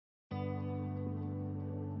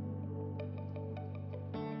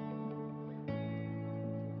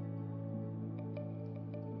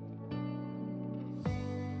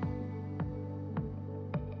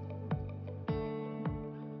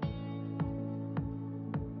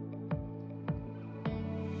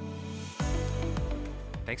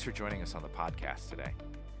Thanks for joining us on the podcast today.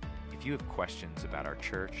 If you have questions about our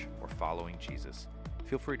church or following Jesus,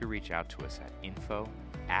 feel free to reach out to us at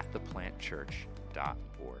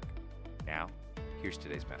info@theplantchurch.org. Now, here's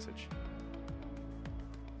today's message.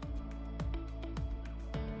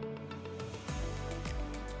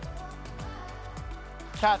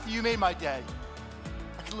 Kathy, you made my day.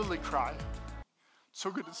 I could literally cry. So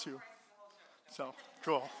good to see you. So,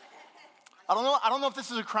 cool. I don't know if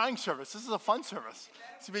this is a crying service. This is a fun service.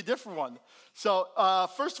 It's going to be a different one. So,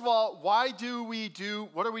 first of all, what are we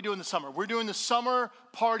doing this summer? We're doing the Summer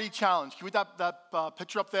Party Challenge. Can we get that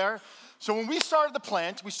picture up there? So when we started the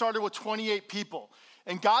plant, we started with 28 people.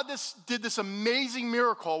 And God did this amazing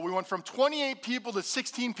miracle. We went from 28 people to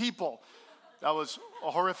 16 people. That was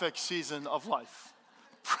a horrific season of life.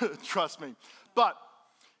 Trust me. But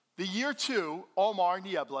the year 2, Omar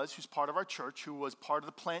Nieblas, who's part of our church, who was part of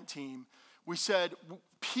the plant team, we said,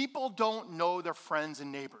 people don't know their friends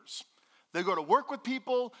and neighbors. They go to work with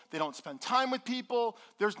people. They don't spend time with people.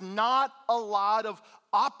 There's not a lot of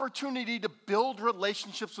opportunity to build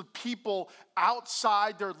relationships with people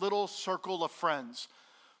outside their little circle of friends.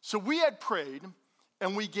 So we had prayed,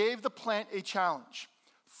 and we gave the plant a challenge.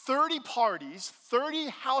 30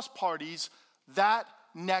 house parties that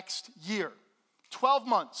next year. 12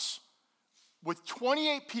 months. With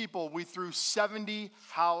 28 people, we threw 70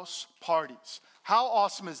 house parties. How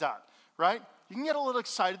awesome is that, right? You can get a little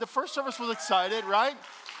excited. The first service was excited, right?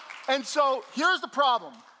 And so here's the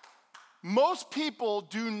problem. Most people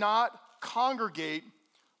do not congregate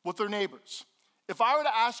with their neighbors. If I were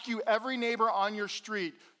to ask you every neighbor on your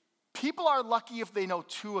street, people are lucky if they know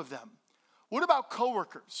 2 of them. What about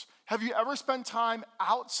coworkers? Have you ever spent time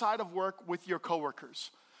outside of work with your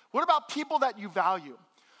coworkers? What about people that you value?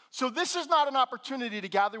 So this is not an opportunity to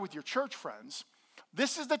gather with your church friends.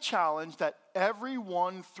 This is the challenge that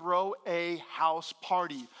everyone throw a house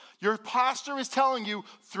party. Your pastor is telling you,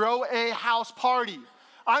 throw a house party.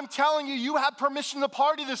 I'm telling you, you have permission to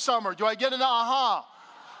party this summer. Do I get an aha?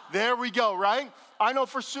 There we go, right? I know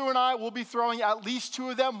for Sue and I, we'll be throwing at least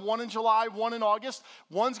 2 of them, one in July, one in August.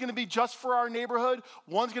 One's going to be just for our neighborhood.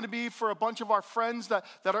 One's going to be for a bunch of our friends that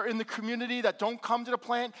are in the community that don't come to the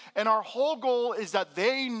plant. And our whole goal is that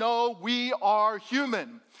they know we are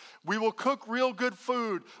human. We will cook real good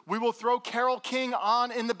food. We will throw Carole King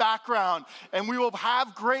on in the background. And we will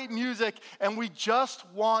have great music. And we just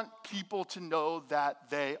want people to know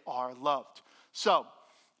that they are loved. So,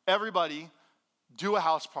 everybody, do a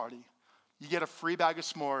house party. You get a free bag of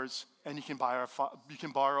s'mores, and you can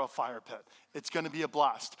borrow a fire pit. It's going to be a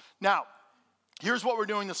blast. Now, here's what we're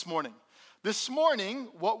doing this morning. This morning,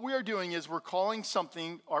 what we are doing is we're calling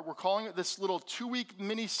it this little 2-week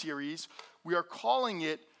mini-series. We are calling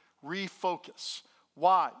it ReFocus.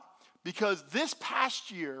 Why? Because this past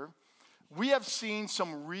year, we have seen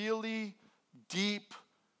some really deep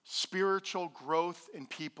spiritual growth in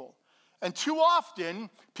people. And too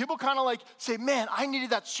often, people kind of like say, man, I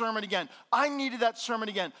needed that sermon again. I needed that sermon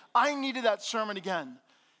again. I needed that sermon again.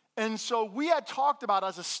 And so we had talked about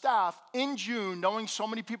as a staff in June, knowing so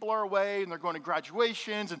many people are away and they're going to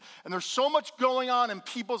graduations and there's so much going on in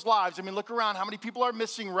people's lives. I mean, look around, how many people are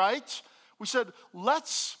missing, right? We said,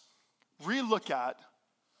 let's relook at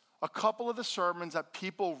a couple of the sermons that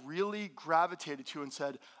people really gravitated to and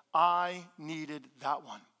said, I needed that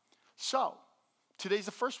one. So today's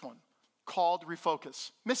the first one, called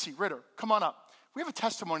ReFocus. Missy Ritter, come on up. We have a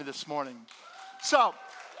testimony this morning. So,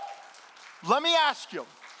 let me ask you,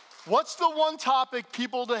 what's the one topic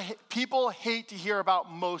people hate to hear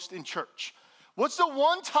about most in church? What's the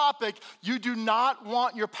one topic you do not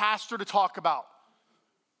want your pastor to talk about?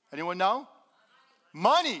 Anyone know?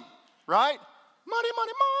 Money, right? Money,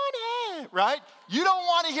 money, money, right? You don't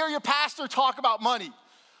want to hear your pastor talk about money.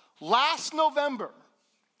 Last November,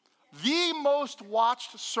 the most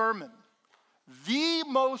watched sermon, the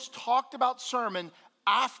most talked about sermon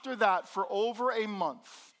after that for over a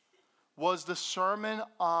month was the sermon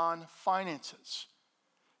on finances.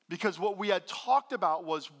 Because what we had talked about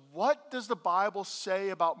was, what does the Bible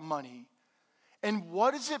say about money? And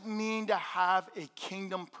what does it mean to have a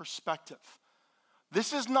kingdom perspective?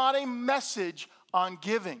 This is not a message on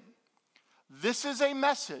giving. This is a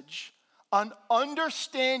message on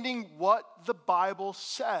understanding what the Bible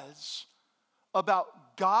says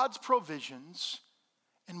about God's provisions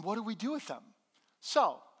and what do we do with them.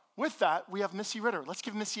 So, with that, we have Missy Ritter. Let's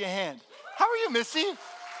give Missy a hand. How are you, Missy?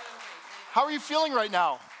 How are you feeling right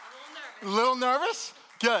now? A little nervous. A little nervous?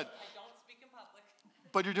 Good. I don't speak in public.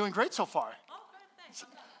 But you're doing great so far. Oh, good, thanks.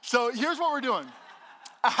 So here's what we're doing.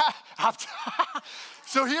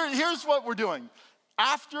 So here's what we're doing.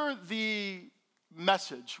 After the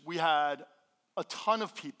message, we had a ton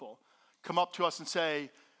of people come up to us and say,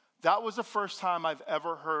 that was the first time I've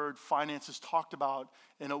ever heard finances talked about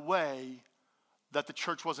in a way that the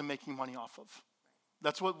church wasn't making money off of.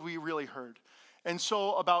 That's what we really heard. And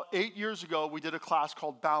so about 8 years ago, we did a class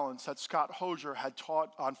called Balance that Scott Hosier had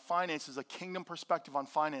taught on finances, a kingdom perspective on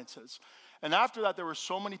finances. And after that, there were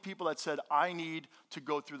so many people that said, I need to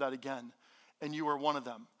go through that again. And you were one of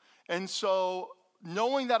them. And so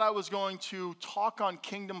knowing that I was going to talk on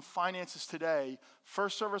kingdom finances today,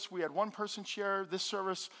 first service, we had one person share. This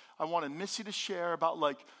service, I wanted Missy to share about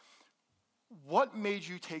what made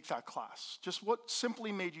you take that class? Just what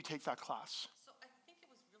simply made you take that class? So I think it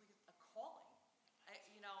was really a calling.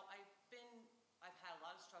 I've had a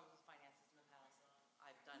lot of struggles with finances in the past.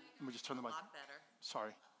 I've done Let me just turn the mic. a lot better.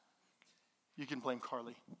 Sorry. You can blame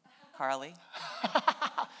Carly. Carly.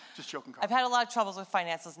 Just joking, Carly. I've had a lot of troubles with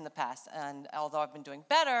finances in the past, and although I've been doing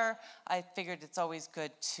better, I figured it's always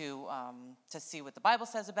good to see what the Bible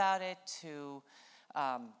says about it, to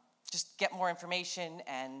just get more information,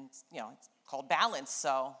 and it's called Balance.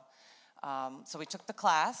 So we took the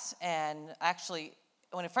class, and actually,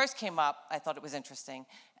 when it first came up, I thought it was interesting,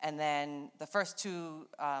 and then the first two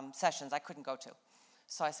sessions I couldn't go to.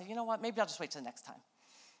 So I said, you know what, maybe I'll just wait till the next time.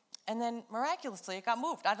 And then miraculously, it got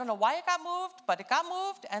moved. I don't know why it got moved, but it got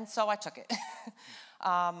moved, and so I took it.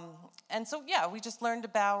 And so, we just learned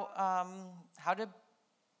about how to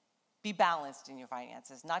be balanced in your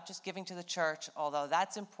finances, not just giving to the church, although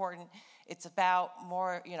that's important. It's about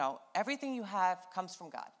more, everything you have comes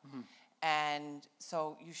from God. Mm-hmm. And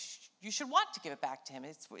so you should want to give it back to him.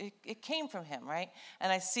 It came from him, right?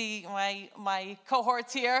 And I see my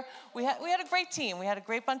cohorts here. We had a great team. We had a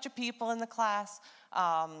great bunch of people in the class.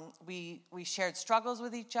 We shared struggles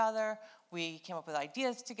with each other. We came up with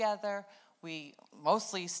ideas together. We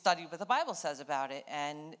mostly studied what the Bible says about it,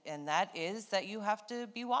 and that is that you have to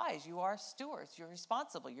be wise. You are stewards. You're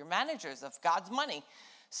responsible. You're managers of God's money.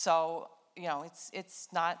 So it's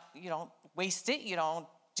not, you don't waste it. You don't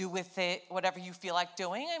do with it whatever you feel like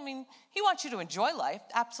doing. I mean, he wants you to enjoy life,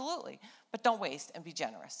 absolutely, but don't waste and be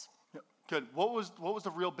generous. Yeah, good. What was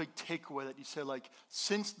the real big takeaway that you say,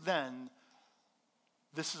 since then,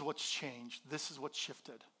 this is what's changed, this is what's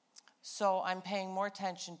shifted? So I'm paying more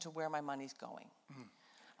attention to where my money's going.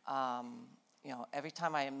 Mm-hmm. Every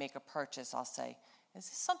time I make a purchase, I'll say, is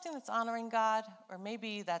this something that's honoring God? Or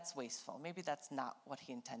maybe that's wasteful. Maybe that's not what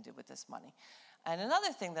he intended with this money. And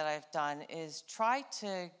another thing that I've done is try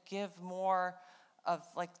to give more of,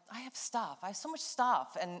 I have stuff. I have so much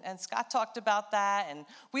stuff. And Scott talked about that, and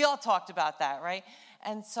we all talked about that, right?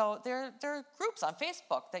 And so there are groups on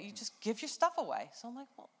Facebook that you just give your stuff away. So I'm like,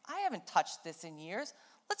 well, I haven't touched this in years.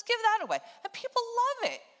 Let's give that away. And people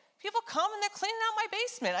love it. People come and they're cleaning out my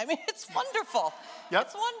basement. I mean, it's wonderful. Yep.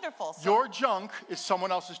 It's wonderful. So, your junk is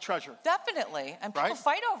someone else's treasure. Definitely. And people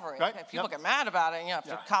fight over it. Right? People get mad about it, and you have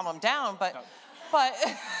to calm them down. But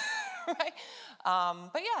right?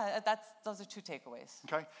 But those are two takeaways.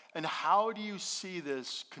 Okay. And how do you see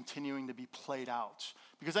this continuing to be played out?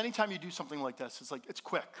 Because anytime you do something like this, it's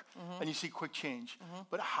quick, mm-hmm. and you see quick change. Mm-hmm.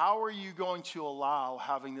 But how are you going to allow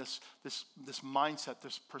having this mindset,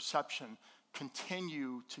 this perception,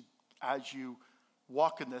 continue to, as you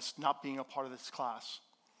walk in this, not being a part of this class?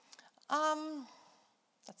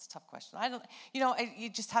 That's a tough question. I don't. You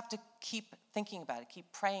just have to keep thinking about it,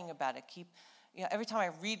 keep praying about it, keep. Every time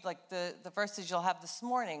I read the verses you'll have this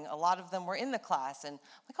morning, a lot of them were in the class, and I'm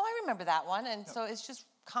like, oh, I remember that one. And so it's just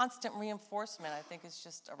constant reinforcement, I think, is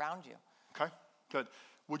just around you. Okay, good.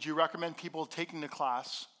 Would you recommend people taking the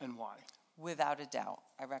class, and why? Without a doubt.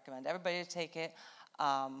 I recommend everybody to take it.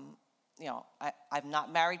 I'm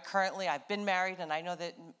not married currently. I've been married, and I know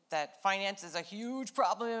that finance is a huge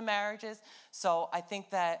problem in marriages. So I think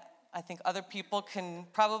other people can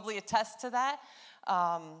probably attest to that.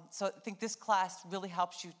 So I think this class really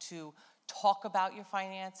helps you to talk about your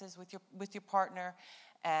finances with your partner,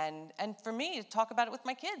 and for me to talk about it with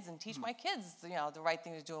my kids and teach my kids the right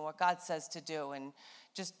thing to do and what God says to do, and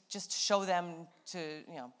just show them to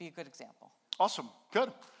be a good example. Awesome,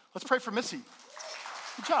 good. Let's pray for Missy.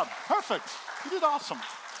 Good job, perfect. You did awesome.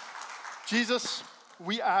 Jesus,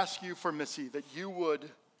 we ask you for Missy that you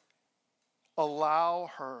would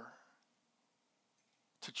allow her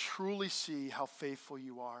to truly see how faithful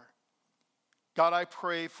you are. God, I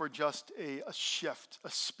pray for just a shift,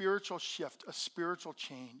 a spiritual shift, a spiritual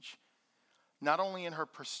change, not only in her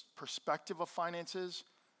perspective of finances,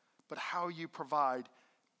 but how you provide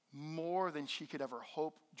more than she could ever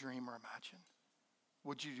hope, dream, or imagine.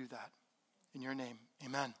 Would you do that? In your name,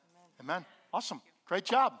 amen. Amen. Awesome. Great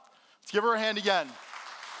job. Let's give her a hand again.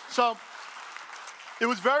 So, It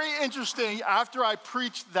was very interesting. After I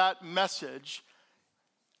preached that message,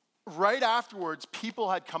 right afterwards, people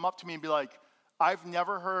had come up to me and be like, I've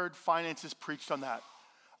never heard finances preached on that.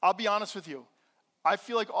 I'll be honest with you. I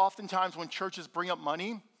feel like oftentimes when churches bring up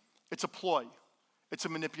money, it's a ploy. It's a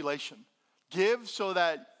manipulation. Give so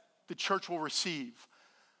that the church will receive.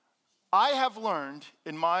 I have learned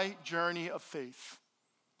in my journey of faith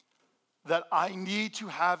that I need to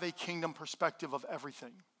have a kingdom perspective of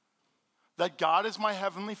everything. That God is my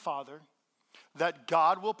heavenly Father, that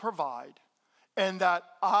God will provide, and that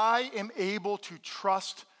I am able to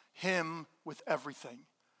trust him with everything.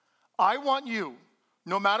 I want you,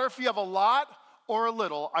 no matter if you have a lot or a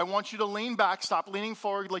little, I want you to lean back, stop leaning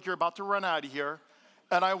forward like you're about to run out of here,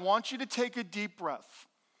 and I want you to take a deep breath.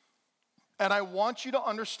 And I want you to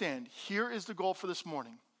understand, here is the goal for this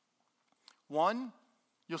morning. 1,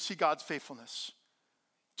 you'll see God's faithfulness.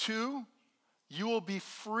 2, you will be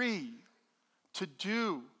free to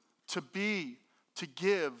do, to be, to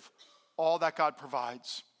give all that God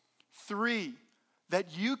provides. 3,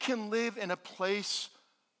 that you can live in a place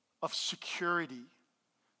of security.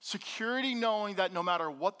 Security knowing that no matter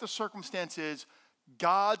what the circumstance is,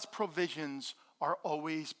 God's provisions are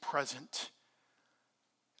always present.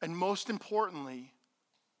 And most importantly,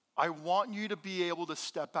 I want you to be able to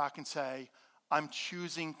step back and say, I'm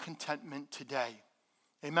choosing contentment today.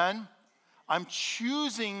 Amen? I'm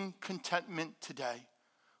choosing contentment today.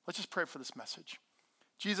 Let's just pray for this message.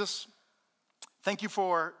 Jesus, thank you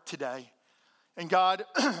for today. And God,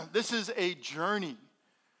 this is a journey.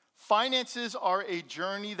 Finances are a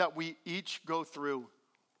journey that we each go through.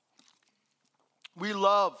 We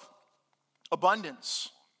love abundance,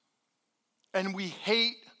 and we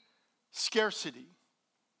hate scarcity.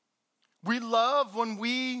 We love when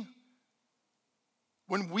we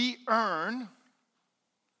earn,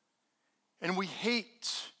 and we hate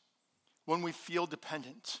when we feel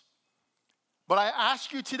dependent. But I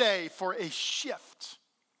ask you today for a shift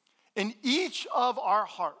in each of our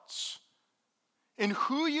hearts, in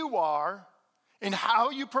who you are, in how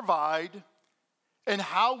you provide, and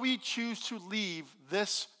how we choose to leave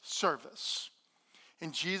this service.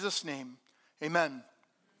 In Jesus' name, amen.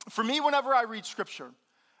 For me, whenever I read scripture,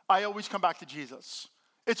 I always come back to Jesus.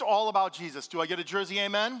 It's all about Jesus. Do I get a jersey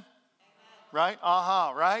amen? Amen. Right?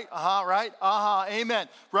 Right? Right? Amen.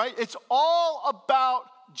 Right? It's all about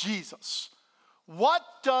Jesus. What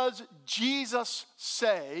does Jesus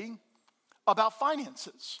say about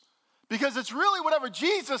finances? Because it's really whatever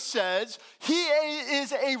Jesus says, he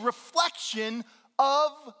is a reflection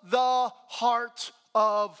of the heart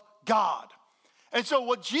of God. And so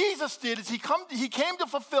what Jesus did is he came to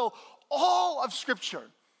fulfill all of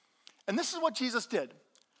Scripture. And this is what Jesus did.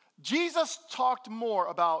 Jesus talked more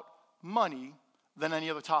about money than any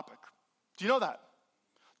other topic. Do you know that?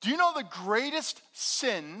 Do you know the greatest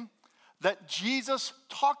sin that Jesus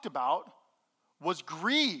talked about was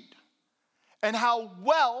greed? And how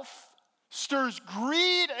wealth stirs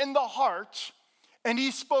greed in the heart, and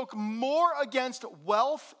he spoke more against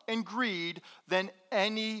wealth and greed than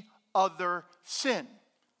any other sin.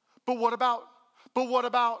 But what about?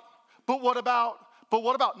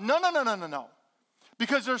 No.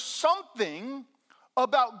 Because there's something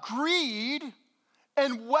about greed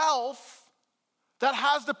and wealth that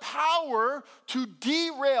has the power to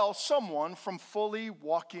derail someone from fully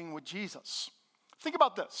walking with Jesus. Think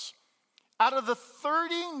about this. Out of the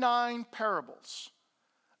 39 parables,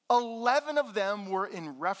 11 of them were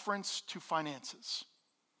in reference to finances.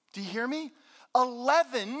 Do you hear me?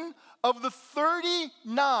 11 of the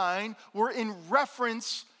 39 were in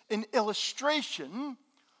reference, in illustration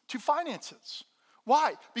to finances.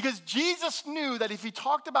 Why? Because Jesus knew that if he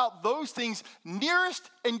talked about those things nearest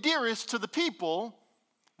and dearest to the people,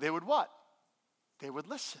 they would what? They would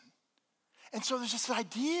listen. And so there's this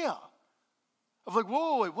idea of like,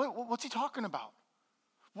 whoa, what's he talking about?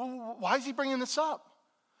 Why is he bringing this up?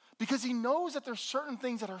 Because he knows that there's certain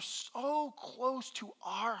things that are so close to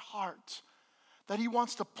our heart that he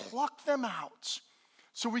wants to pluck them out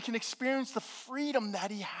so we can experience the freedom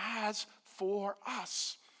that he has for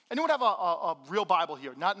us. Anyone have a real Bible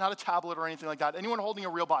here? Not a tablet or anything like that. Anyone holding a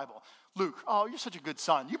real Bible? Luke, oh, you're such a good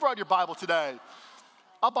son. You brought your Bible today.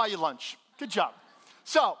 I'll buy you lunch. Good job.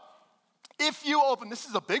 So, if you open, this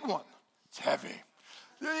is a big one. It's heavy.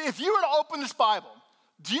 If you were to open this Bible,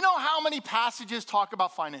 do you know how many passages talk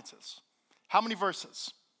about finances? How many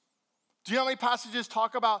verses? Do you know how many passages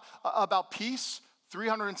talk about peace?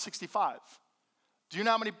 365. Do you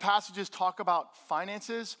know how many passages talk about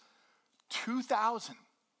finances?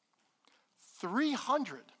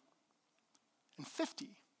 2,350.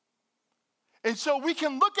 And so we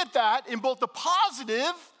can look at that in both the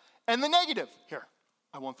positive and the negative. Here,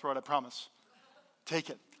 I won't throw it, I promise. Take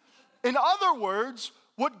it. In other words,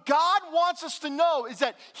 what God wants us to know is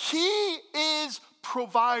that he is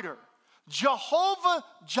provider, Jehovah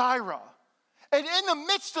Jireh. And in the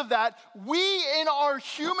midst of that, we in our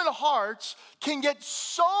human hearts can get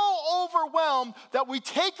so overwhelmed that we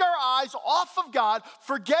take our eyes off of God,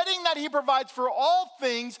 forgetting that he provides for all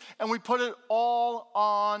things, and we put it all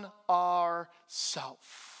on ourselves.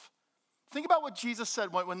 Think about what Jesus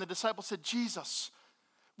said when the disciples said, Jesus,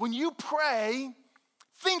 when you pray,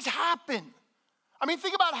 things happen. I mean,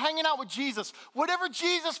 think about hanging out with Jesus. Whatever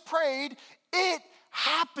Jesus prayed, it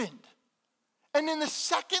happened. And in the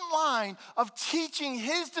second line of teaching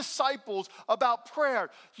his disciples about prayer,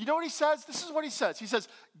 you know what he says? This is what he says. He says,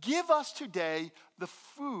 give us today the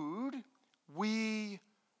food we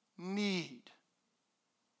need.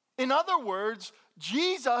 In other words,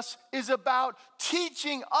 Jesus is about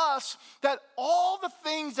teaching us that all the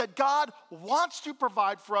things that God wants to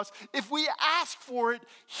provide for us, if we ask for it,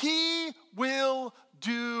 he will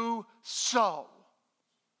do so.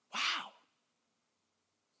 Wow.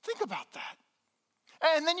 Think about that.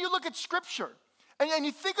 And then you look at Scripture, and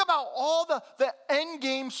you think about all the end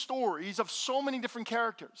game stories of so many different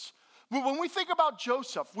characters. When we think about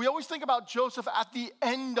Joseph, we always think about Joseph at the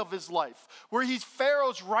end of his life, where he's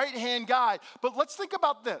Pharaoh's right-hand guy. But let's think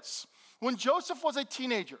about this. When Joseph was a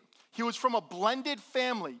teenager, he was from a blended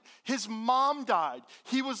family. His mom died.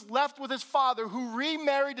 He was left with his father, who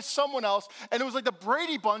remarried to someone else, and it was like the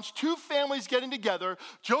Brady Bunch, two families getting together.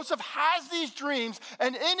 Joseph has these dreams,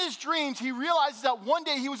 and in his dreams, he realizes that one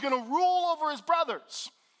day he was going to rule over his brothers.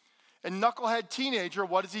 And knucklehead teenager,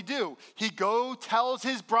 what does he do? He tells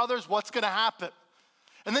his brothers what's going to happen.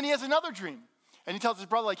 And then he has another dream. And he tells his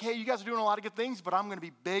brother, like, hey, you guys are doing a lot of good things, but I'm going to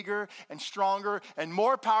be bigger and stronger and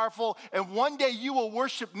more powerful, and one day you will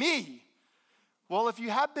worship me. Well, if you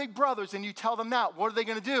have big brothers and you tell them that, what are they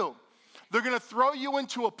going to do? They're going to throw you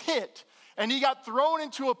into a pit. And he got thrown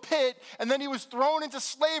into a pit, and then he was thrown into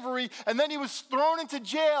slavery, and then he was thrown into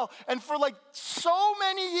jail. And for like so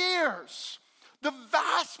many years, the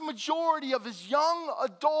vast majority of his young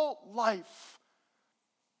adult life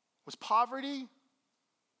was poverty,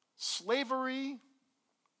 slavery,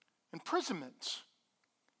 imprisonment.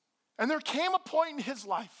 And there came a point in his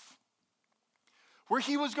life where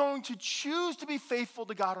he was going to choose to be faithful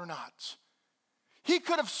to God or not. He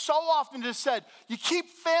could have so often just said, you keep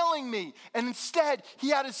failing me. And instead, he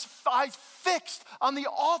had his eyes fixed on the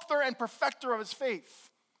author and perfecter of his faith.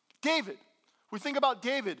 David, we think about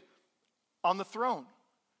David on the throne.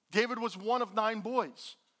 David was one of 9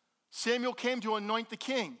 boys. Samuel came to anoint the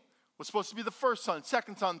king. Was supposed to be the first son,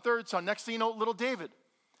 second son, third son. Next thing you know, little David.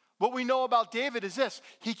 What we know about David is this.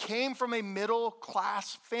 He came from a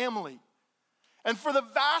middle-class family. And for the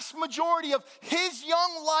vast majority of his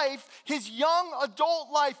young life, his young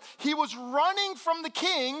adult life, he was running from the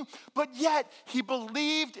king, but yet he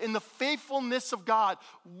believed in the faithfulness of God,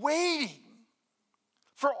 waiting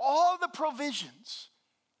for all the provisions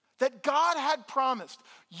that God had promised.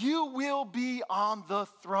 You will be on the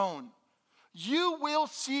throne. You will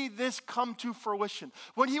see this come to fruition.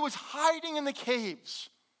 When he was hiding in the caves,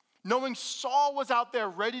 knowing Saul was out there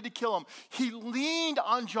ready to kill him, he leaned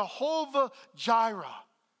on Jehovah Jireh,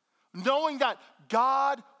 knowing that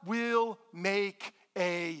God will make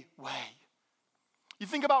a way. You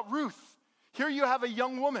think about Ruth. Here you have a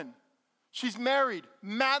young woman. She's married,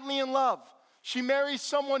 madly in love. She marries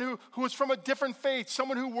someone who was from a different faith,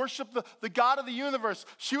 someone who worshiped the God of the universe.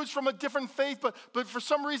 She was from a different faith, but for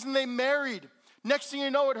some reason they married. Next thing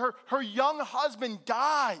you know it, her young husband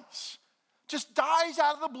dies. Just dies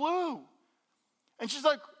out of the blue. And she's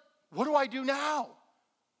like, what do I do now?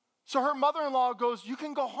 So her mother-in-law goes, you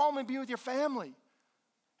can go home and be with your family.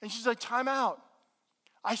 And she's like, time out.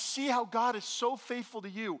 I see how God is so faithful to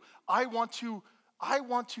you. I want to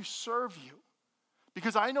serve you.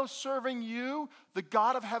 Because I know serving you, the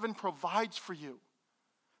God of heaven provides for you.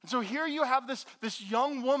 And so here you have this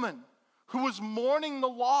young woman who was mourning the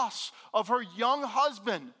loss of her young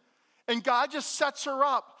husband. And God just sets her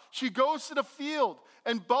up. She goes to the field,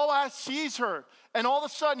 and Boaz sees her. And all of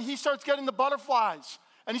a sudden, he starts getting the butterflies.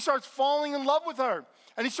 And he starts falling in love with her.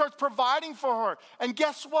 And he starts providing for her. And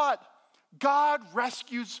guess what? God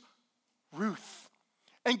rescues Ruth.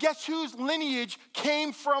 And guess whose lineage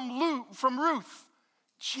came from Ruth?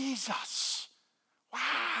 Jesus.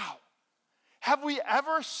 Wow. Have we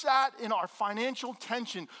ever sat in our financial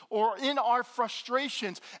tension or in our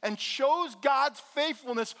frustrations and chose God's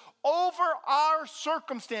faithfulness over our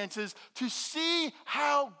circumstances to see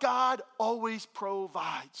how God always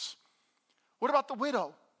provides? What about the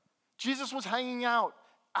widow? Jesus was hanging out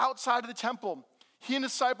outside of the temple. He and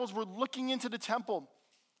his disciples were looking into the temple.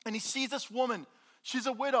 And he sees this woman. She's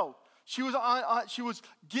a widow. She was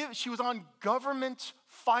on government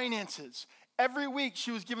finances. Every week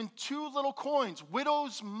she was given 2 little coins,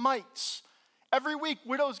 widow's mites. Every week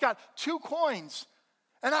widows got 2 coins.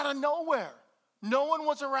 And out of nowhere, no one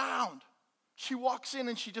was around. She walks in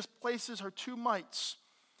and she just places her 2 mites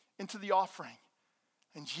into the offering.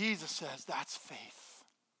 And Jesus says, that's faith.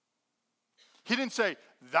 He didn't say,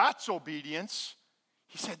 that's obedience.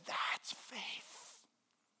 He said, that's faith.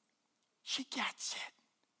 She gets it.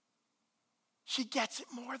 She gets it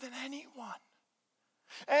more than anyone.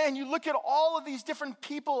 And you look at all of these different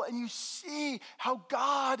people and you see how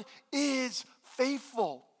God is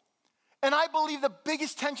faithful. And I believe the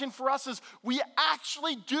biggest tension for us is we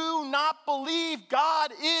actually do not believe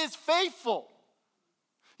God is faithful.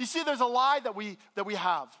 You see, there's a lie that we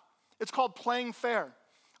have. It's called playing fair.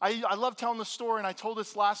 I love telling the story, and I told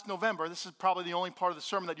this last November. This is probably the only part of the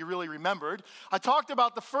sermon that you really remembered. I talked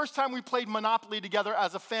about the first time we played Monopoly together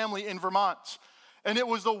as a family in Vermont. And it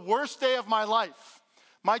was the worst day of my life.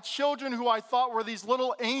 My children, who I thought were these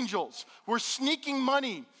little angels, were sneaking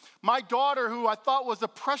money. My daughter, who I thought was a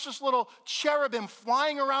precious little cherubim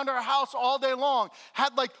flying around our house all day long,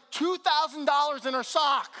 had like $2,000 in her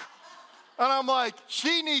sock. And I'm like,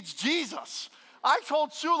 she needs Jesus. I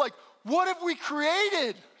told Sue, like, what have we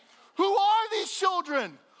created? Who are these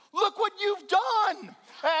children? Look what you've done.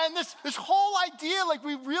 And this whole idea, like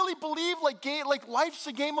we really believe like life's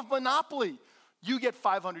a game of Monopoly. You get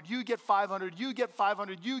 500, you get 500, you get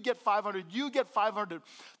 500, you get 500, you get 500.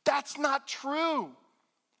 That's not true.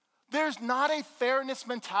 There's not a fairness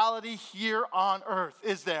mentality here on earth,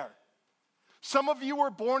 is there? Some of you were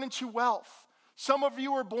born into wealth. Some of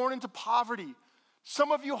you were born into poverty.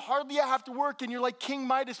 Some of you hardly have to work and you're like King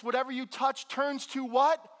Midas. Whatever you touch turns to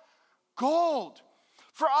what? Gold.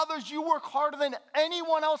 For others, you work harder than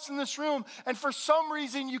anyone else in this room, and for some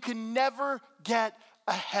reason, you can never get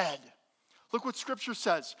ahead. Look what Scripture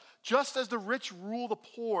says. Just as the rich rule the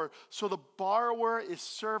poor, so the borrower is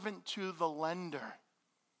servant to the lender.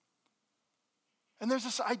 And there's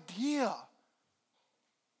this idea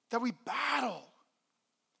that we battle.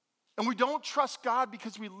 And we don't trust God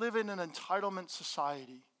because we live in an entitlement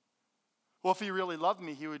society. Well, if he really loved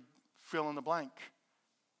me, he would fill in the blank.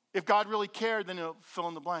 If God really cared, then he'll fill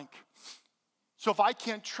in the blank. So if I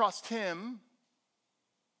can't trust him,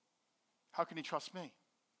 how can he trust me?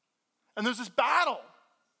 And there's this battle,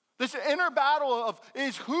 this inner battle of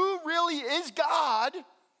is who really is God,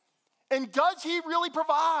 and does he really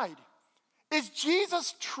provide? Is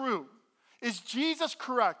Jesus true? Is Jesus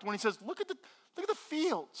correct when he says, look at the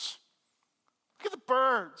fields, look at the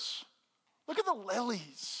birds, look at the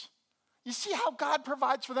lilies. You see how God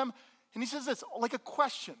provides for them? And he says this, like a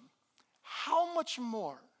question, how much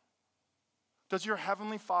more does your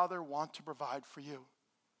heavenly Father want to provide for you?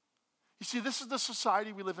 You see, this is the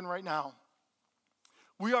society we live in right now.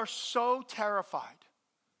 We are so terrified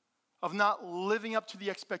of not living up to the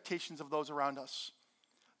expectations of those around us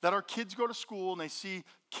that our kids go to school and they see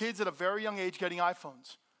kids at a very young age getting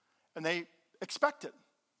iPhones, and they expect it.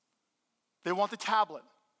 They want the tablet,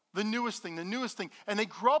 the newest thing, and they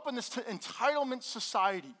grow up in this entitlement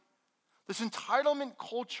society, this entitlement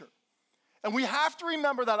culture. And we have to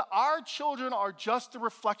remember that our children are just a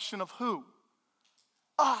reflection of who?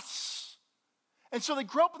 Us. And so they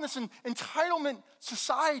grow up in this entitlement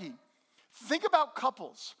society. Think about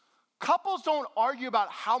couples. Couples don't argue about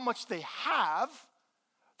how much they have.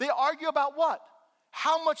 They argue about what?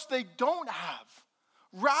 How much they don't have.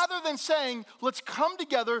 Rather than saying, let's come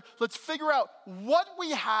together, let's figure out what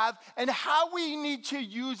we have and how we need to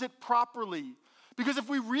use it properly. Because if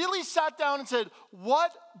we really sat down and said,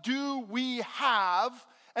 what do we have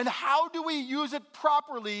and how do we use it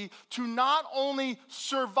properly to not only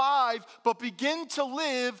survive but begin to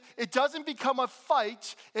live, it doesn't become a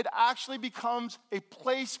fight, it actually becomes a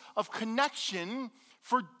place of connection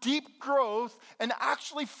for deep growth and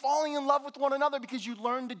actually falling in love with one another because you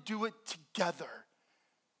learn to do it together.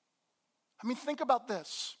 I mean, think about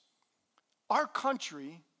this. Our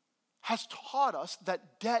country has taught us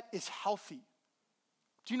that debt is healthy.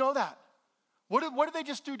 Do you know that? What did they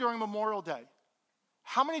just do during Memorial Day?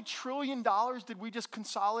 How many $1 trillion did we just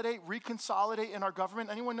reconsolidate in our government?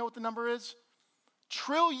 Anyone know what the number is?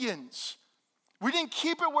 Trillions. We didn't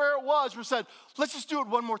keep it where it was. We said, let's just do it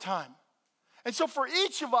one more time. And so for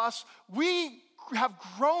each of us, we have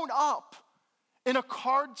grown up in a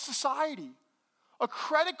card society, a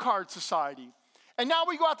credit card society. And now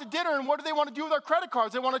we go out to dinner, and what do they want to do with our credit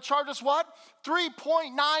cards? They want to charge us what?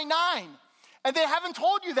 3.99. And they haven't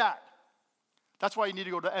told you that. That's why you need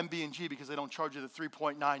to go to MB&G, because they don't charge you the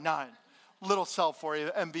 3.99. little cell for you,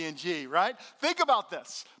 MB&G, right? Think about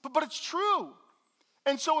this. But it's true.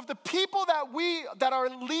 And so if the people that are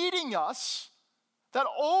leading us, that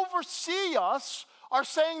oversee us, are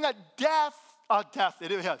saying that debt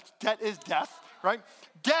is death, right?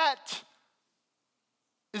 Debt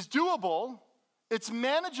is doable, it's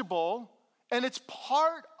manageable, and it's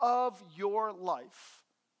part of your life.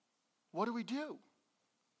 What do?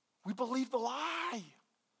 We believe the lie.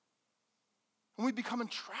 And we become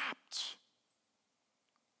entrapped.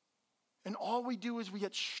 And all we do is we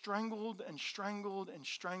get strangled and strangled and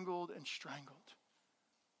strangled and strangled.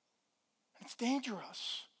 And it's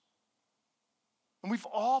dangerous. And we've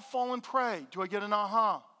all fallen prey. Do I get an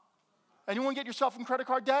aha? Anyone get yourself in credit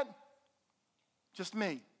card debt? Just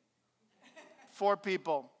me. 4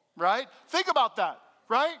 people, right? Think about that,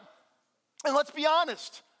 right? And let's be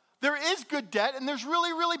honest. There is good debt and there's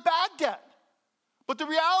really, really bad debt. But the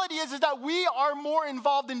reality is that we are more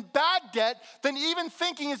involved in bad debt than even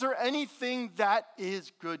thinking, is there anything that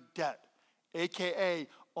is good debt? AKA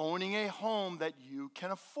owning a home that you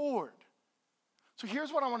can afford. So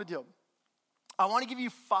here's what I want to do. I want to give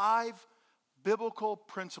you 5 biblical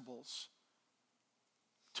principles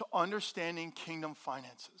to understanding kingdom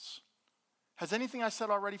finances. Has anything I said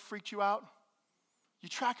already freaked you out? You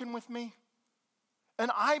tracking with me? And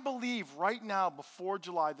I believe right now, before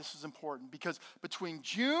July, this is important because between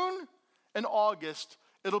June and August,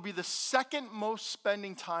 it'll be the second most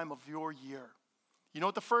spending time of your year. You know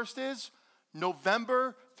what the first is?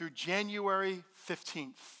 November through January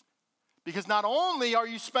 15th. Because not only are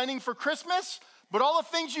you spending for Christmas, but all the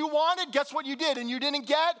things you wanted, guess what you did? And you didn't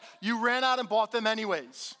get, you ran out and bought them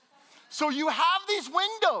anyways. So you have these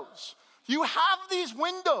windows. You have these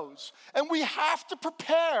windows, and we have to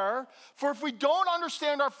prepare for if we don't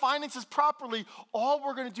understand our finances properly, all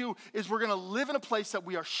we're going to do is we're going to live in a place that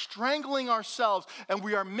we are strangling ourselves, and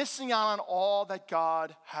we are missing out on all that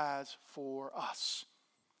God has for us.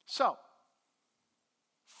 So,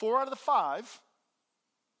 4 out of the 5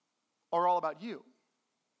 are all about you,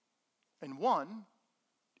 and 1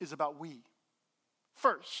 is about we.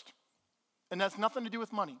 First, and that's nothing to do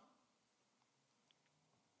with money.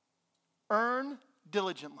 Earn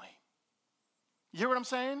diligently. You hear what I'm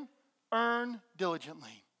saying? Earn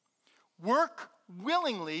diligently. Work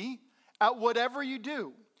willingly at whatever you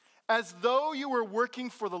do, as though you were working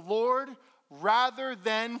for the Lord rather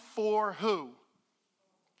than for who?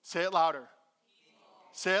 Say it louder. People.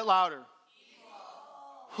 Say it louder.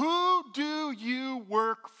 People. Who do you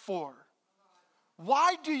work for?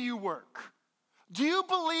 Why do you work? Do you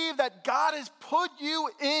believe that God has put you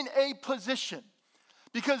in a position?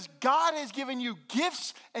 Because God has given you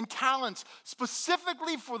gifts and talents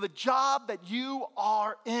specifically for the job that you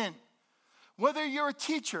are in. Whether you're a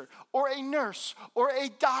teacher or a nurse or a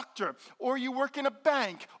doctor or you work in a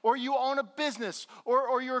bank or you own a business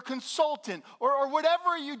or you're a consultant or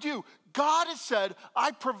whatever you do, God has said,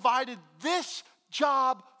 I provided this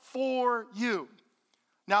job for you.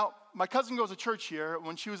 Now, my cousin goes to church here.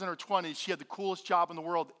 When she was in her 20s, she had the coolest job in the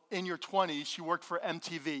world. In your 20s, she worked for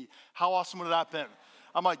MTV. How awesome would that have been?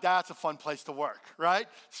 I'm like, that's a fun place to work, right?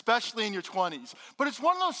 Especially in your 20s. But it's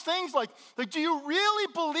one of those things like do you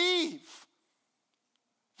really believe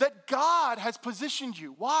that God has positioned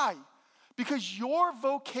you? Why? Because your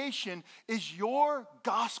vocation is your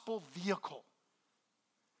gospel vehicle.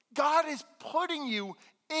 God is putting you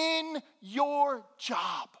in your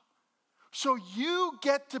job. So you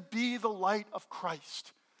get to be the light of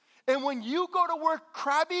Christ. And when you go to work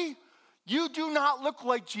crabby, you do not look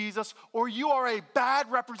like Jesus, or you are a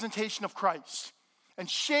bad representation of Christ. And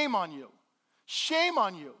shame on you. Shame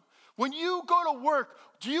on you. When you go to work,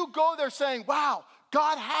 do you go there saying, wow,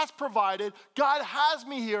 God has provided, God has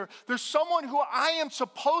me here. There's someone who I am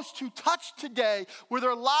supposed to touch today where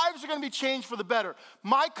their lives are going to be changed for the better.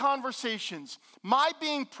 My conversations, my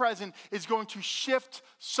being present is going to shift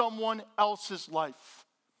someone else's life.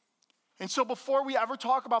 And so before we ever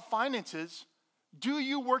talk about finances, do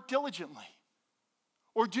you work diligently?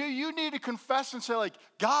 Or do you need to confess and say like,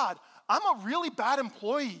 God, I'm a really bad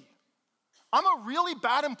employee. I'm a really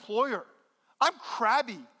bad employer. I'm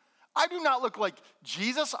crabby. I do not look like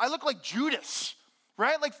Jesus. I look like Judas,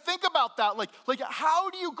 right? Like think about that. Like how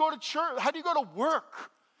do you go to church? How do you go to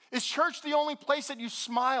work? Is church the only place that you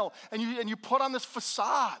smile and you put on this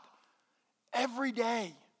facade? Every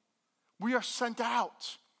day we are sent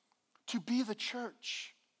out to be the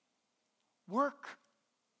church. Work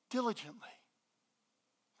diligently.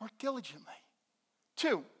 Work diligently.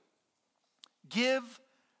 2, give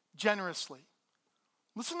generously.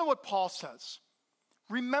 Listen to what Paul says.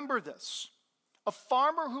 Remember this. A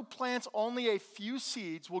farmer who plants only a few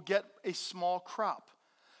seeds will get a small crop.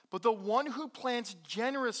 But the one who plants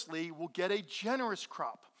generously will get a generous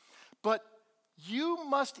crop. But you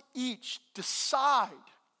must each decide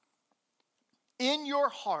in your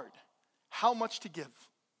heart how much to give.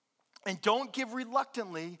 And don't give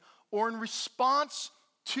reluctantly or in response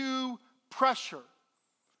to pressure.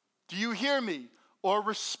 Do you hear me? Or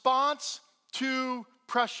response to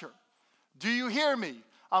pressure. Do you hear me?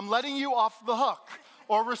 I'm letting you off the hook.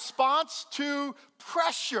 Or response to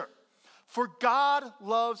pressure. For God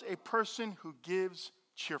loves a person who gives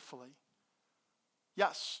cheerfully.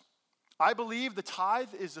 Yes, I believe the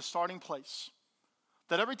tithe is the starting place.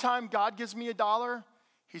 That every time God gives me $1,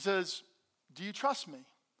 he says, do you trust me?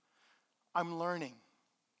 I'm learning.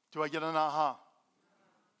 Do I get an uh-huh?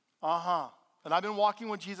 Uh-huh. And I've been walking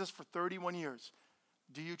with Jesus for 31 years.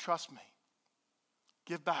 Do you trust me?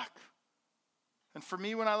 Give back. And for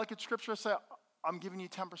me, when I look at Scripture, I say, I'm giving you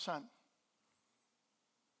 10%.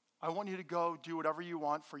 I want you to go do whatever you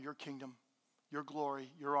want for your kingdom, your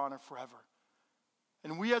glory, your honor forever.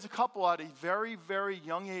 And we as a couple at a very, very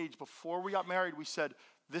young age, before we got married, we said,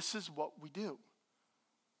 this is what we do.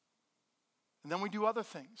 And then we do other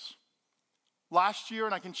things. Last year,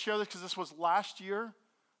 and I can share this because this was last year,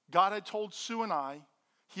 God had told Sue and I,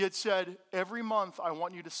 he had said, every month I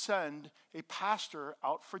want you to send a pastor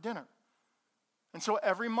out for dinner. And so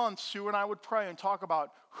every month, Sue and I would pray and talk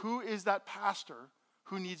about who is that pastor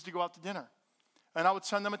who needs to go out to dinner. And I would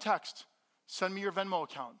send them a text. Send me your Venmo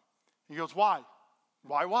account. And he goes, why?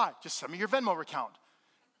 Why? Just send me your Venmo account.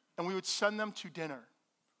 And we would send them to dinner.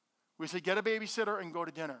 We would say, get a babysitter and go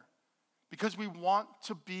to dinner. Because we want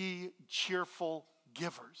to be cheerful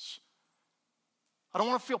givers. I don't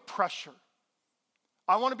want to feel pressure.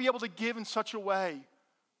 I want to be able to give in such a way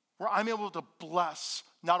where I'm able to bless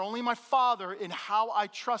not only my Father in how I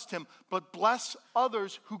trust him, but bless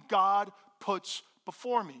others who God puts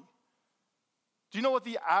before me. Do you know what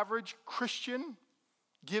the average Christian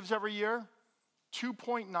gives every year?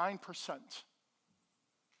 2.9%.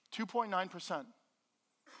 2.9%.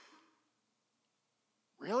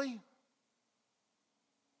 Really?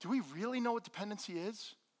 Do we really know what dependency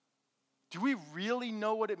is? Do we really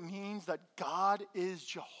know what it means that God is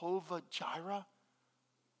Jehovah Jireh?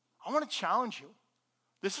 I want to challenge you.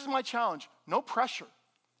 This is my challenge. No pressure.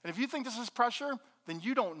 And if you think this is pressure, then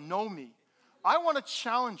you don't know me. I want to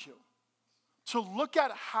challenge you to look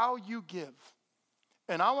at how you give.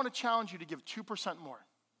 And I want to challenge you to give 2% more.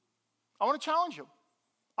 I want to challenge you.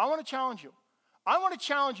 I want to challenge you. I want to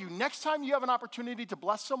challenge you next time you have an opportunity to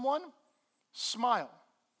bless someone, smile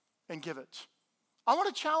and give it. I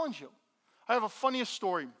want to challenge you. I have a funniest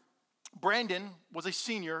story. Brandon was a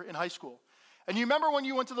senior in high school. And you remember when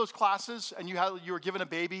you went to those classes and you were given a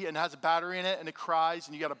baby and it has a battery in it and it cries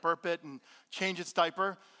and you got to burp it and change its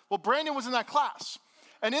diaper? Well, Brandon was in that class.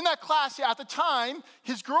 And in that class, at the time,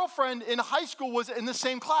 his girlfriend in high school was in the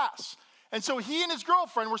same class. And so he and his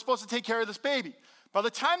girlfriend were supposed to take care of this baby. By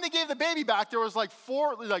the time they gave the baby back, there was like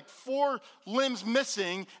four limbs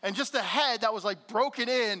missing and just a head that was like broken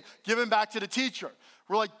in, given back to the teacher.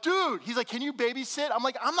 We're like, dude, he's like, can you babysit? I'm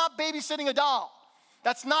like, I'm not babysitting a doll.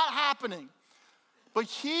 That's not happening. But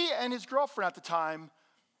he and his girlfriend at the time,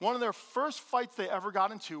 one of their first fights they ever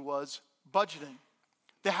got into was budgeting.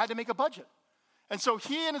 They had to make a budget. And so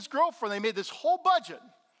he and his girlfriend, they made this whole budget.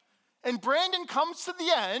 And Brandon comes to the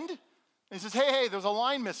end and he says, hey, there's a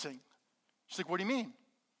line missing. She's like, what do you mean?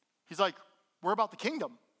 He's like, we're about the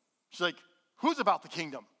kingdom. She's like, who's about the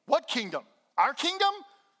kingdom? What kingdom? Our kingdom?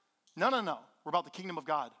 No. We're about the kingdom of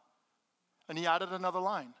God. And he added another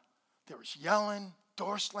line. There was yelling,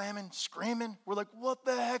 door slamming, screaming. We're like, what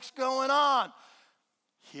the heck's going on?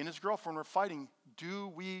 He and his girlfriend were fighting. Do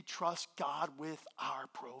we trust God with our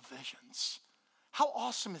provisions? How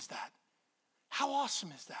awesome is that? How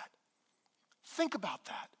awesome is that? Think about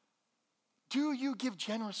that. Do you give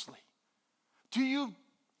generously? Do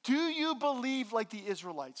you believe like the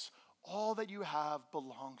Israelites? All that you have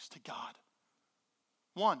belongs to God.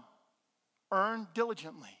 1, earn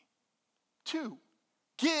diligently. 2,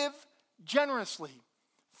 give generously.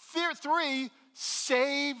 3,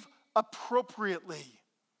 save appropriately.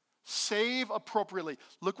 Save appropriately.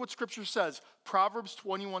 Look what Scripture says. Proverbs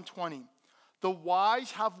 21:20. The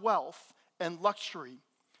wise have wealth and luxury,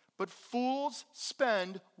 but fools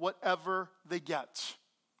spend whatever they get.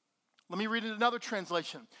 Let me read it in another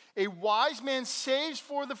translation. A wise man saves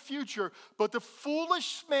for the future, but the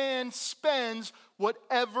foolish man spends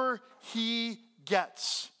whatever he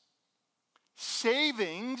gets.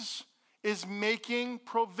 Savings is making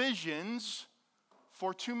provisions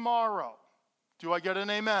for tomorrow. Do I get an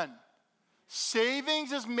amen?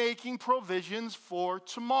 Savings is making provisions for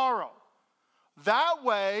tomorrow. That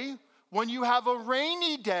way, when you have a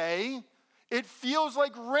rainy day, it feels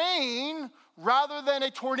like rain rather than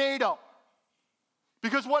a tornado.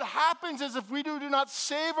 Because what happens is if we do not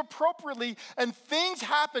save appropriately and things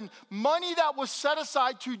happen, money that was set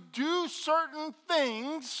aside to do certain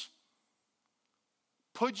things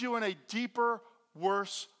puts you in a deeper,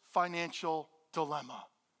 worse financial dilemma.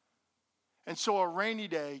 And so a rainy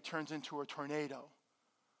day turns into a tornado.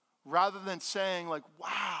 Rather than saying like,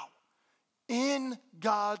 wow, in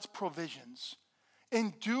God's provisions,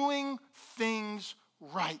 in doing things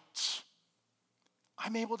right,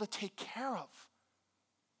 I'm able to take care of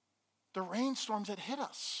the rainstorms that hit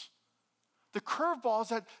us, the curveballs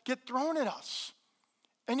that get thrown at us.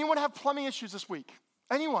 Anyone have plumbing issues this week?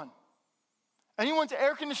 Anyone? Anyone's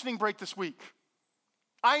air conditioning break this week?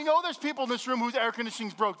 I know there's people in this room whose air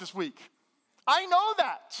conditioning's broke this week. I know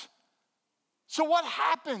that. So what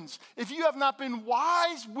happens if you have not been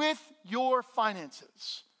wise with your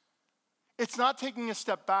finances? It's not taking a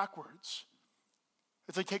step backwards.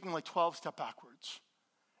 It's like taking like 12 steps backwards.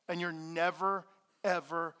 And you're never,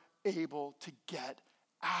 ever able to get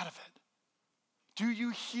out of it. Do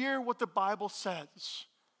you hear what the Bible says?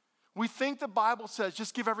 We think the Bible says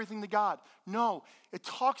just give everything to God. No, it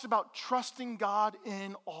talks about trusting God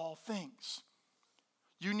in all things.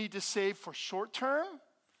 You need to save for short term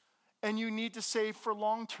and you need to save for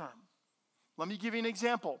long term. Let me give you an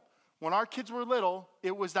example. When our kids were little,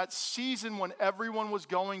 it was that season when everyone was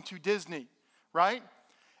going to Disney, right?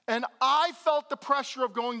 And I felt the pressure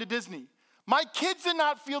of going to Disney. My kids did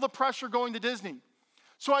not feel the pressure going to Disney.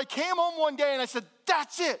 So I came home one day and I said,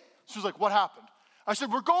 that's it. She was like, what happened? I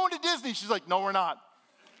said, we're going to Disney. She's like, no, we're not.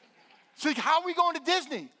 She's like, how are we going to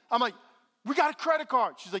Disney? I'm like, we got a credit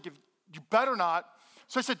card. She's like, you better not.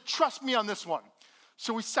 So I said, trust me on this one.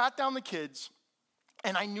 So we sat down the kids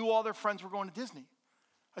and I knew all their friends were going to Disney.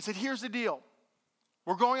 I said, here's the deal.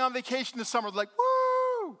 We're going on vacation this summer. They're like,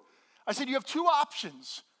 woo! I said, you have two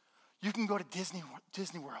options. You can go to Disney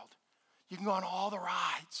World. You can go on all the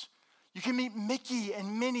rides. You can meet Mickey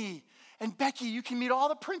and Minnie and Becky. You can meet all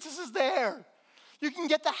the princesses there. You can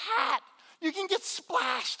get the hat. You can get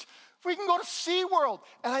splashed. We can go to SeaWorld.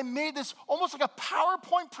 And I made this almost like a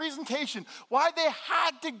PowerPoint presentation why they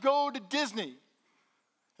had to go to Disney.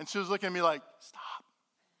 And she was looking at me like, stop.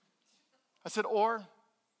 I said, or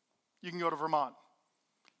you can go to Vermont.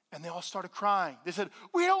 And they all started crying. They said,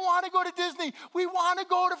 we don't want to go to Disney. We want to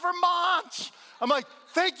go to Vermont. I'm like,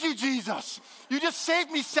 thank you, Jesus. You just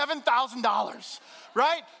saved me $7,000,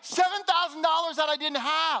 right? $7,000 that I didn't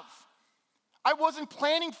have. I wasn't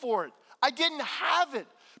planning for it. I didn't have it.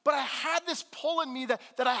 But I had this pull in me that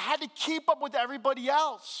I had to keep up with everybody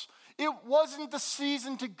else. It wasn't the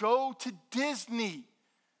season to go to Disney.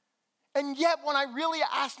 And yet, when I really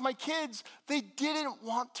asked my kids, they didn't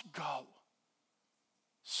want to go.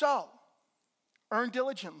 So, earn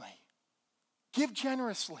diligently, give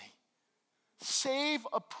generously, save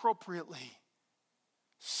appropriately,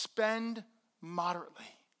 spend moderately.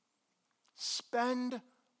 Spend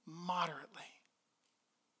moderately.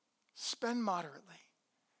 Spend moderately.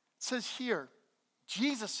 It says here,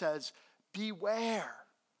 Jesus says, beware.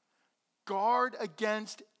 Guard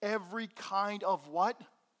against every kind of what?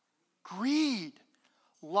 Greed.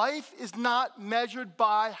 Life is not measured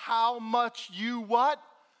by how much you what?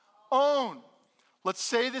 Own. Let's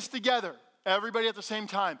say this together. Everybody at the same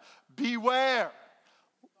time. Beware.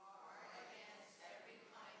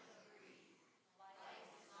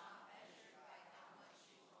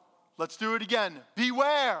 Let's do it again.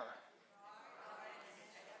 Beware.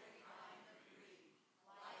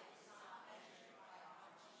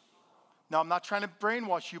 Now, I'm not trying to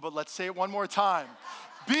brainwash you, but let's say it one more time.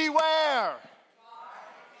 Beware.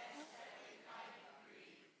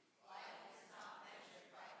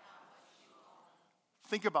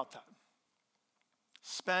 Think about that.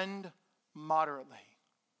 Spend moderately.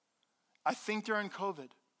 I think during COVID,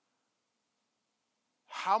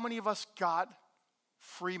 how many of us got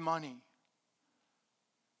free money?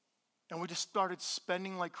 And we just started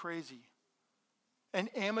spending like crazy. And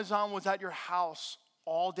Amazon was at your house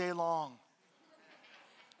all day long.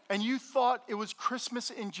 And you thought it was Christmas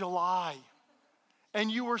in July. And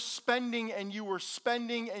you were spending, and you were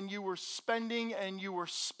spending, and you were spending, and you were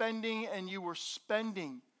spending, and you were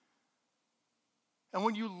spending. And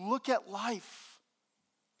when you look at life,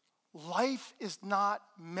 life is not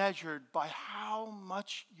measured by how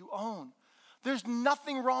much you own. There's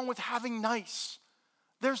nothing wrong with having nice.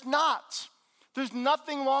 There's not. There's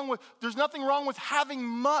nothing wrong with having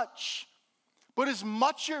much. But is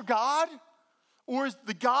much your God? Or is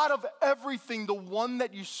the God of everything the one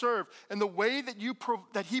that you serve? And the way that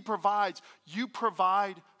that he provides, you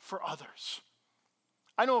provide for others.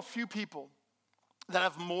 I know a few people that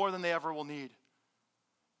have more than they ever will need.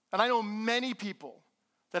 And I know many people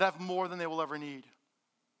that have more than they will ever need.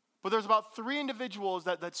 But there's about 3 individuals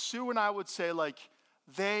that Sue and I would say, like,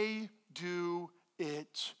 they do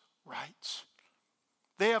it right.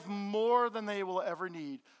 They have more than they will ever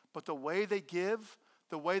need. But the way they give,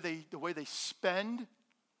 the way they spend,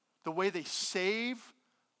 the way they save,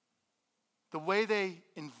 the way they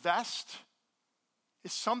invest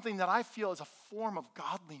is something that I feel is a form of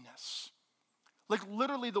godliness. Like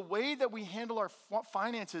literally the way that we handle our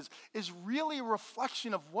finances is really a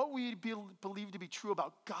reflection of what we believe to be true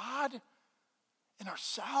about God and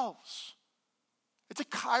ourselves. It's a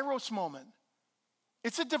kairos moment.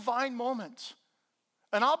 It's a divine moment.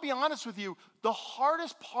 And I'll be honest with you, the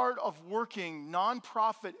hardest part of working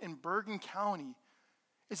nonprofit in Bergen County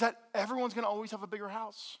is that everyone's going to always have a bigger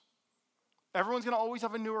house. Everyone's going to always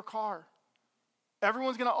have a newer car.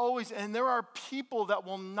 Everyone's going to always, and there are people that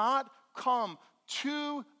will not come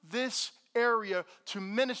to this area to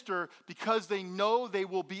minister because they know they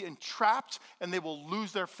will be entrapped and they will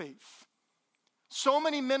lose their faith. So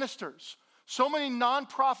many ministers, so many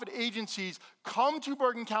nonprofit agencies come to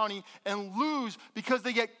Bergen County and lose because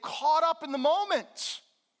they get caught up in the moment.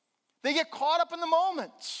 They get caught up in the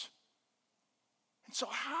moment. And so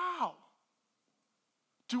how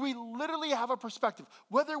do we literally have a perspective?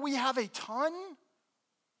 Whether we have a ton,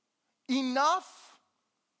 enough,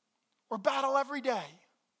 or battle every day,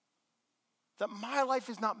 that my life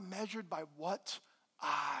is not measured by what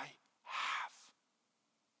I have.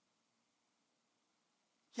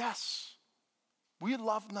 Yes, we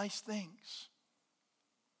love nice things,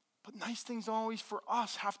 but nice things don't always for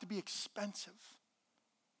us have to be expensive.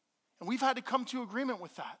 And we've had to come to agreement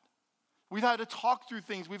with that. We've had to talk through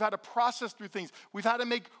things. We've had to process through things. We've had to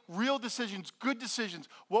make real decisions, good decisions,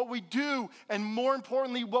 what we do, and more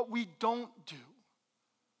importantly, what we don't do.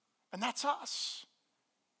 And that's us.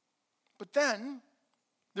 But then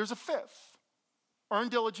there's a 5th. Earn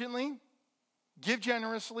diligently, give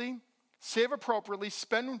generously, save appropriately,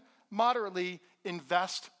 spend moderately,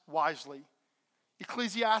 invest wisely.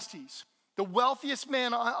 Ecclesiastes, the wealthiest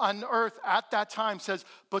man on earth at that time, says,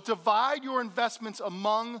 but divide your investments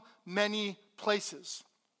among many places,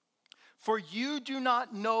 for you do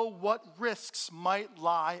not know what risks might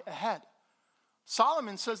lie ahead.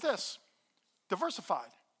 Solomon says this,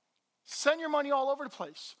 diversified. Send your money all over the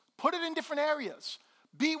place. Put it in different areas.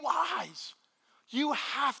 Be wise. You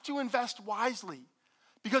have to invest wisely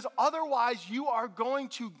because otherwise you are going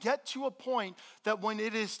to get to a point that when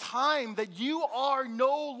it is time that you are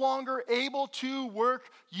no longer able to work,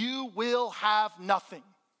 you will have nothing.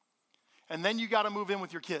 And then you got to move in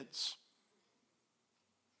with your kids.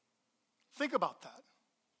 Think about that.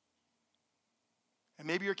 And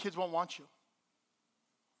maybe your kids won't want you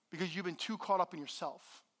because you've been too caught up in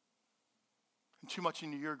yourself and too much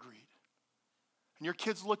into your greed. And your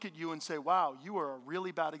kids look at you and say, wow, you are a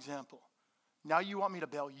really bad example. Now you want me to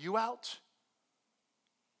bail you out?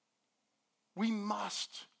 We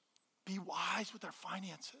must be wise with our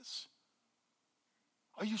finances.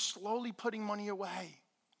 Are you slowly putting money away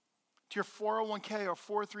to your 401k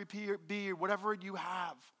or 403b or whatever you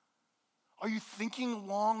have? Are you thinking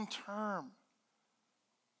long term?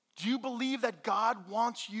 Do you believe that God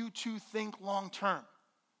wants you to think long term?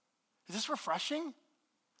 Is this refreshing?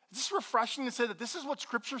 Is this refreshing to say that this is what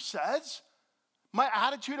Scripture says? My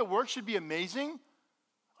attitude at work should be amazing.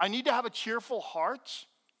 I need to have a cheerful heart.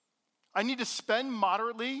 I need to spend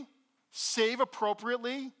moderately, save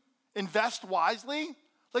appropriately, invest wisely.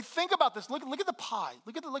 Like, think about this. Look at the pie.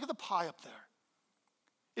 Look at the pie up there.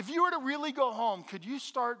 If you were to really go home, could you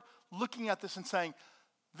start looking at this and saying,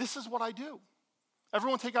 this is what I do?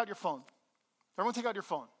 Everyone take out your phone. Everyone take out your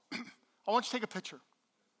phone. I want you to take a picture.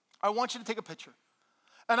 I want you to take a picture.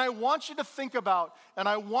 And I want you to think about, and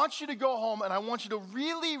I want you to go home, and I want you to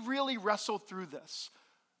really, really wrestle through this.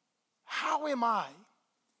 How am I?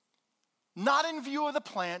 Not in view of the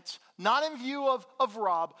plant, not in view of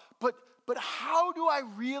Rob, but how do I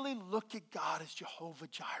really look at God as Jehovah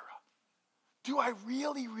Jireh? Do I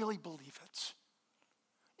really, really believe it?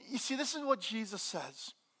 You see, this is what Jesus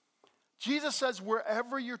says. Jesus says,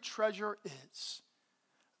 wherever your treasure is,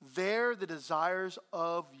 there the desires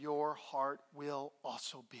of your heart will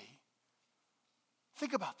also be.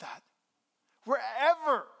 Think about that.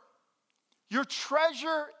 Wherever your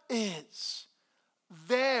treasure is,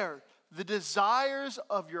 there the desires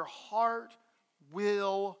of your heart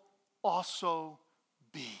will also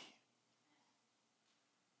be.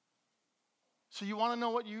 So you want to know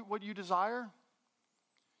what you desire?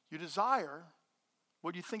 You desire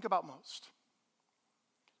what you think about most.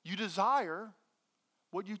 You desire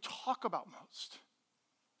what you talk about most.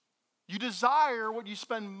 You desire what you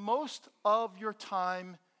spend most of your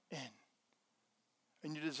time in.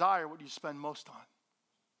 And you desire what you spend most on.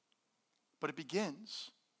 But it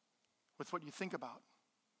begins with what you think about,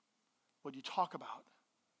 what you talk about,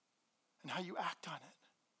 and how you act on it.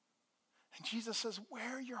 And Jesus says,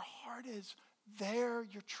 where your heart is, there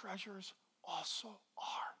your treasures also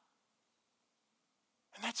are.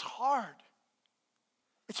 And that's hard.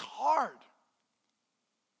 It's hard.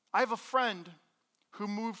 I have a friend who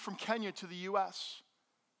moved from Kenya to the U.S.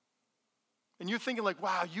 And you're thinking like,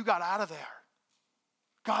 wow, you got out of there.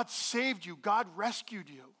 God saved you. God rescued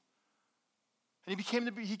you. And he came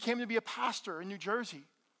to be a pastor in New Jersey.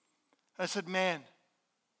 And I said, man,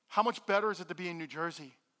 how much better is it to be in New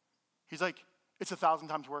Jersey? He's like, it's 1,000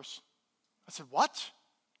 times worse. I said, what?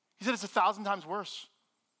 He said, it's 1,000 times worse.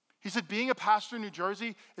 He said, being a pastor in New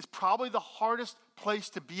Jersey is probably the hardest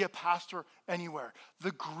place to be a pastor anywhere.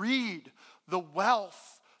 The greed, the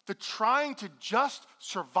wealth, the trying to just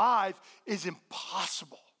survive is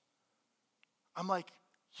impossible. I'm like,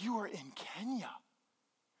 you are in Kenya.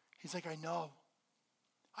 He's like, I know.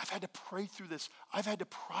 I've had to pray through this. I've had to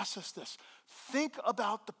process this. Think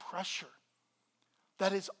about the pressure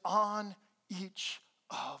that is on each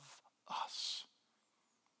of us.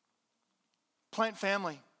 Plant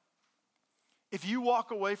family. If you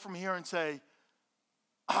walk away from here and say,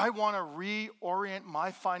 I want to reorient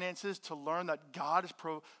my finances to learn that God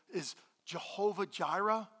is Jehovah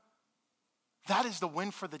Jireh, that is the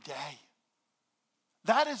win for the day.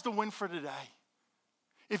 That is the win for today.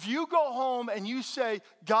 If you go home and you say,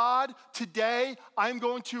 God, today I'm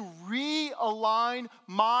going to realign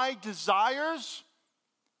my desires,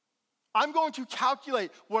 I'm going to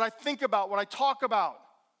calculate what I think about, what I talk about,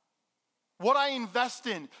 what I invest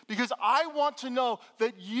in, because I want to know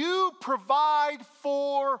that you provide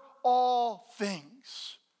for all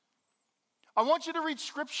things. I want you to read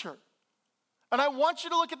scripture, and I want you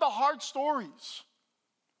to look at the hard stories.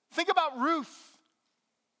 Think about Ruth.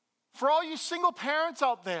 For all you single parents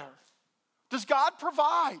out there, does God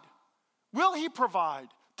provide? Will he provide?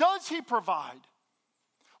 Does he provide?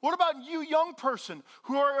 What about you, young person,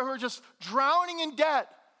 who are just drowning in debt,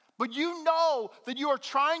 but you know that you are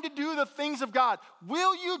trying to do the things of God?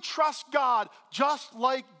 Will you trust God just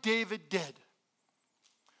like David did?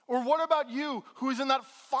 Or what about you who is in that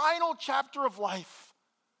final chapter of life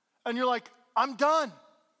and you're like, I'm done.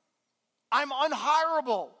 I'm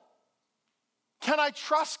unhireable. Can I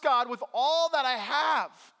trust God with all that I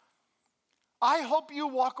have? I hope you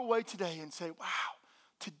walk away today and say, wow,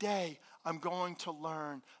 today I'm going to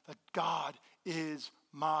learn that God is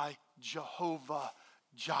my Jehovah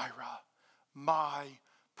Jireh, my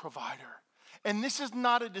provider. And this is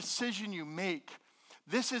not a decision you make.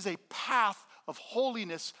 This is a path of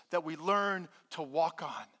holiness that we learn to walk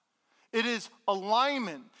on. It is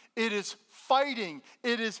alignment. It is fighting.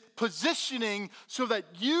 It is positioning so that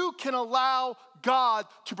you can allow God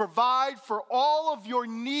to provide for all of your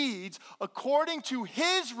needs according to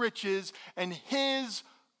his riches and his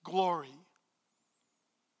glory.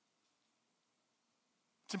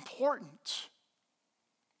 It's important.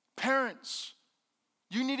 Parents,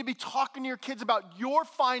 you need to be talking to your kids about your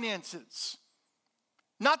finances.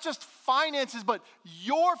 Not just finances, but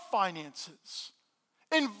your finances.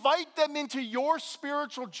 Invite them into your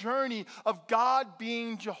spiritual journey of God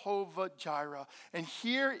being Jehovah Jireh. And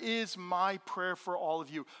here is my prayer for all of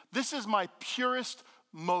you. This is my purest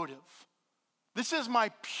motive. This is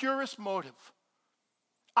my purest motive.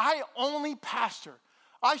 I only pastor,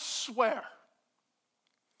 I swear,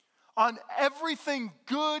 on everything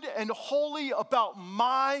good and holy about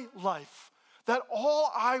my life, that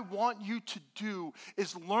all I want you to do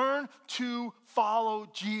is learn to follow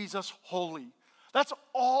Jesus wholly. That's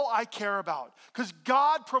all I care about, because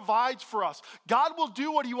God provides for us. God will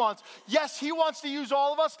do what he wants. Yes, he wants to use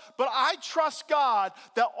all of us, but I trust God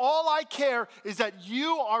that all I care is that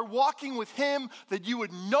you are walking with him, that you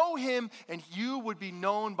would know him, and you would be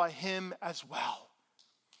known by him as well.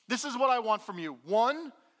 This is what I want from you.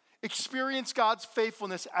 1, experience God's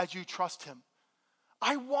faithfulness as you trust him.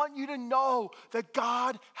 I want you to know that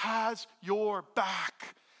God has your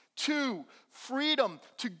back. 2, freedom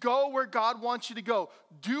to go where God wants you to go.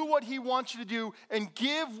 Do what he wants you to do and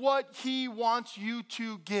give what he wants you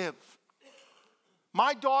to give.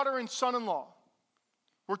 My daughter and son-in-law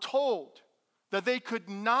were told that they could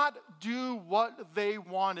not do what they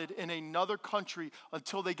wanted in another country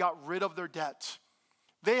until they got rid of their debt.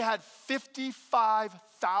 They had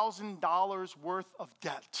 $55,000 worth of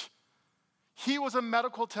debt. He was a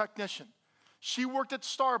medical technician. She worked at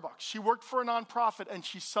Starbucks. She worked for a nonprofit, and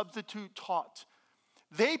she substitute taught.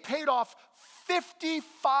 They paid off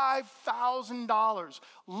 $55,000,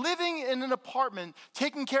 living in an apartment,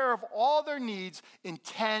 taking care of all their needs in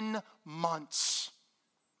 10 months.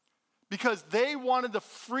 Because they wanted the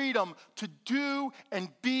freedom to do and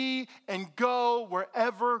be and go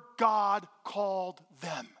wherever God called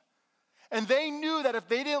them. And they knew that if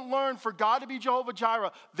they didn't learn for God to be Jehovah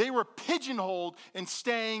Jireh, they were pigeonholed in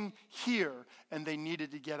staying here, and they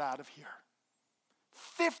needed to get out of here.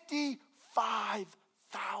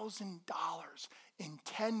 $55,000 in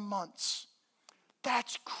 10 months.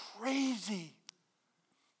 That's crazy.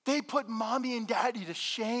 They put mommy and daddy to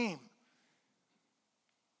shame.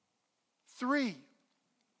 3,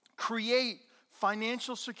 create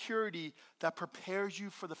financial security that prepares you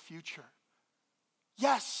for the future.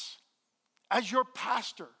 Yes, as your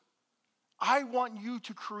pastor, I want you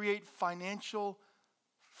to create financial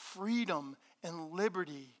freedom and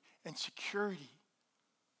liberty and security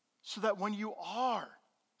so that when you are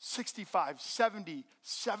 65, 70,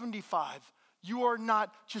 75, you are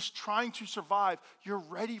not just trying to survive. You're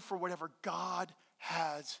ready for whatever God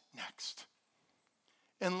has next.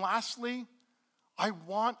 And lastly, I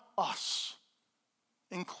want us,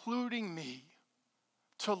 including me,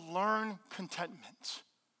 to learn contentment.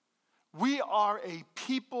 We are a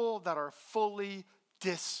people that are fully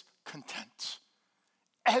discontent.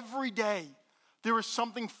 Every day, there is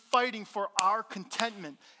something fighting for our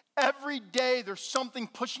contentment. Every day, there's something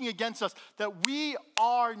pushing against us that we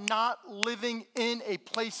are not living in a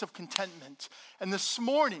place of contentment. And this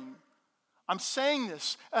morning, I'm saying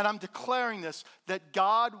this and I'm declaring this, that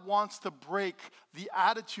God wants to break the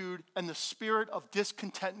attitude and the spirit of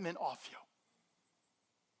discontentment off you.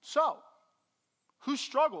 So, who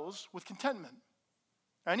struggles with contentment?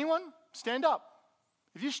 Anyone? Stand up.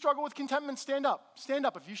 If you struggle with contentment, stand up. Stand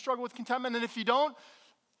up if you struggle with contentment. And if you don't,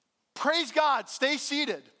 praise God, stay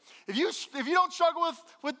seated. If you don't struggle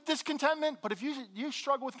with discontentment, but if you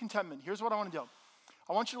struggle with contentment, here's what I want to do.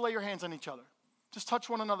 I want you to lay your hands on each other. Just touch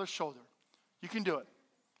one another's shoulder. You can do it.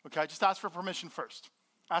 Okay, just ask for permission first.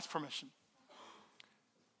 Ask permission.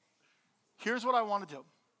 Here's what I want to do.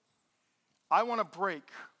 I want to break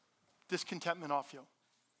discontentment off you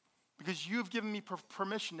because you've given me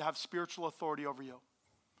permission to have spiritual authority over you.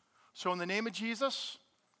 So in the name of Jesus,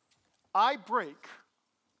 I break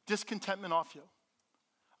discontentment off you.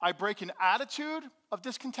 I break an attitude of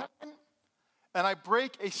discontentment, and I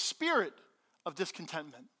break a spirit of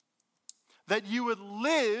discontentment. That you would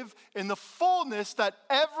live in the fullness that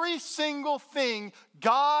every single thing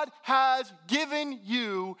God has given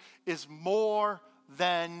you is more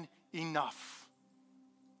than enough.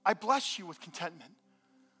 I bless you with contentment.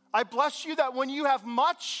 I bless you that when you have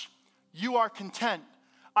much, you are content.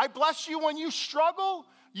 I bless you when you struggle,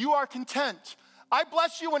 you are content. I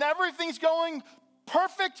bless you when everything's going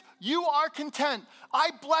perfect, you are content. I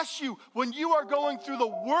bless you when you are going through the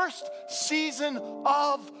worst season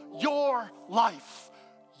of your life.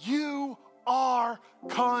 You are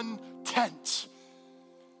content.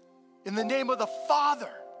 In the name of the Father,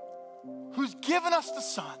 who's given us the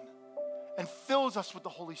Son and fills us with the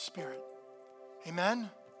Holy Spirit. Amen?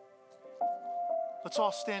 Let's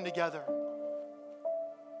all stand together.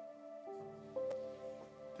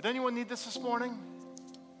 Did anyone need this morning?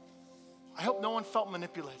 I hope no one felt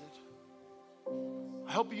manipulated.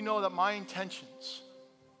 I hope you know that my intentions,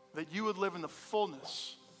 that you would live in the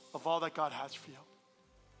fullness of all that God has for you.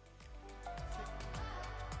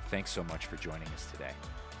 Thanks so much for joining us today.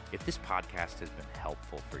 If this podcast has been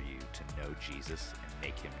helpful for you to know Jesus and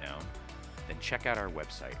make him known, then check out our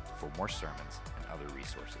website for more sermons and other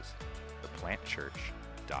resources,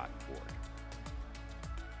 theplantchurch.org.